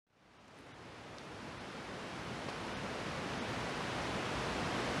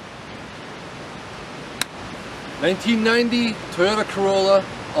1990 Toyota Corolla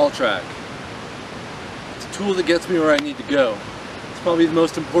All Trac. It's a tool that gets me where I need to go. It's probably the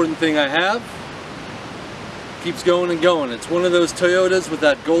most important thing I have. Keeps going and going. It's one of those Toyotas with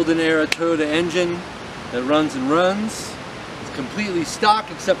that golden era Toyota engine that runs and runs. It's completely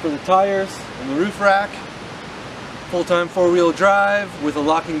stock except for the tires and the roof rack. Full-time four-wheel drive with a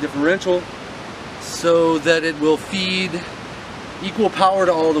locking differential so that it will feed equal power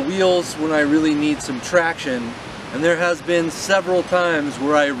to all the wheels when I really need some traction. And there has been several times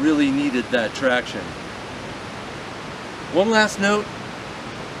where I really needed that traction. One last note.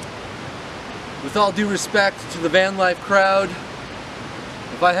 With all due respect to the van life crowd,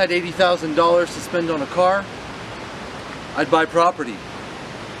 if I had $80,000 to spend on a car, I'd buy property,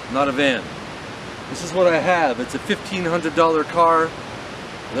 not a van. This is what I have. It's a $1,500 car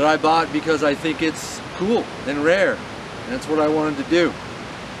that I bought because I think it's cool and rare, and it's what I wanted to do.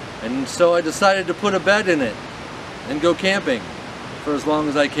 And so I decided to put a bed in it and go camping for as long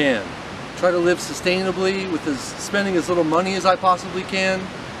as I can. Try to live sustainably with spending as little money as I possibly can,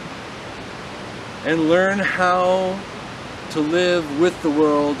 and learn how to live with the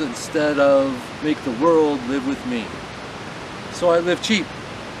world instead of make the world live with me. So I live cheap,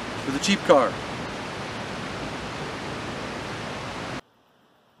 with a cheap car.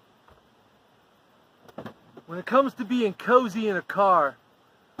 When it comes to being cozy in a car,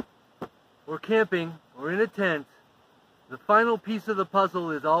 or camping, or in a tent, the final piece of the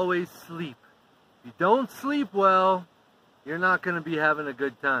puzzle is always sleep. If you don't sleep well, you're not going to be having a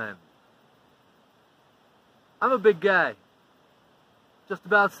good time. I'm a big guy, just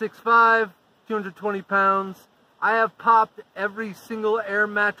about 6'5", 220 pounds. I have popped every single air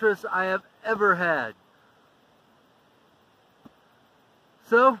mattress I have ever had.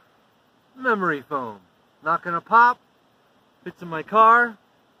 So, memory foam. Not gonna pop, fits in my car,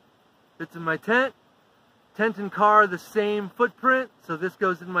 fits in my tent. Tent and car are the same footprint, so this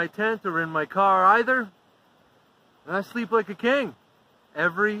goes in my tent or in my car either. And I sleep like a king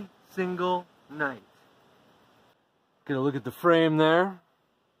every single night. Get a look at the frame there.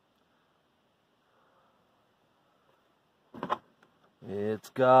 It's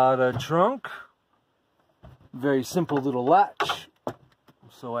got a trunk, very simple little latch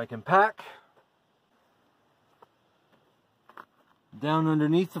so I can pack. Down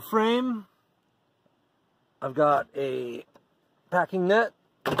underneath the frame I've got a packing net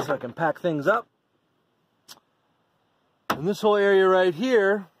so I can pack things up. And this whole area right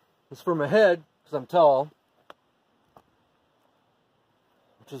here is for my head because I'm tall,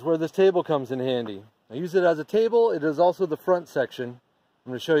 which is where this table comes in handy. I use it as a table. It is also the front section.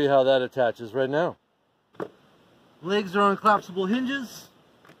 I'm going to show you how that attaches right now. Legs are on collapsible hinges.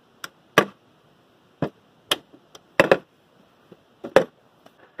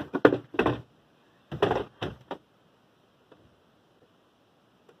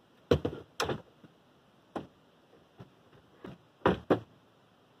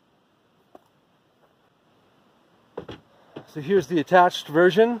 So here's the attached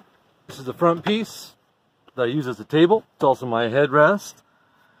version. This is the front piece that I use as a table. It's also my headrest.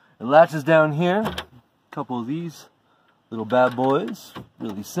 It latches down here. A couple of these little bad boys.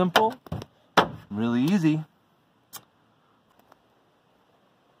 Really simple, really easy.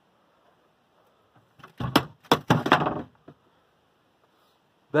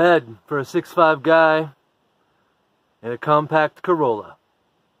 Bed for a 6'5" guy in a compact Corolla.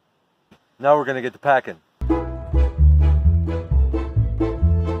 Now we're gonna get to packing.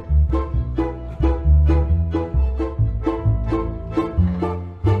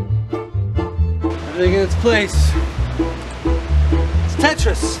 Everything in its place. It's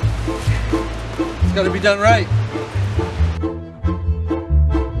Tetris. It's got to be done right.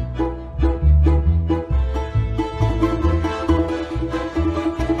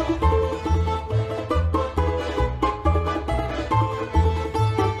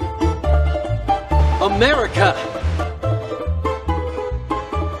 America.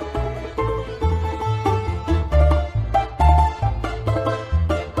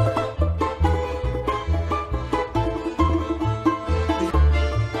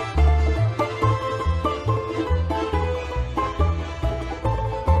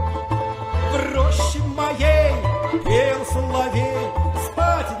 Пел соловей,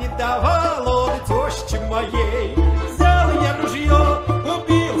 спать не давал он тещи моей.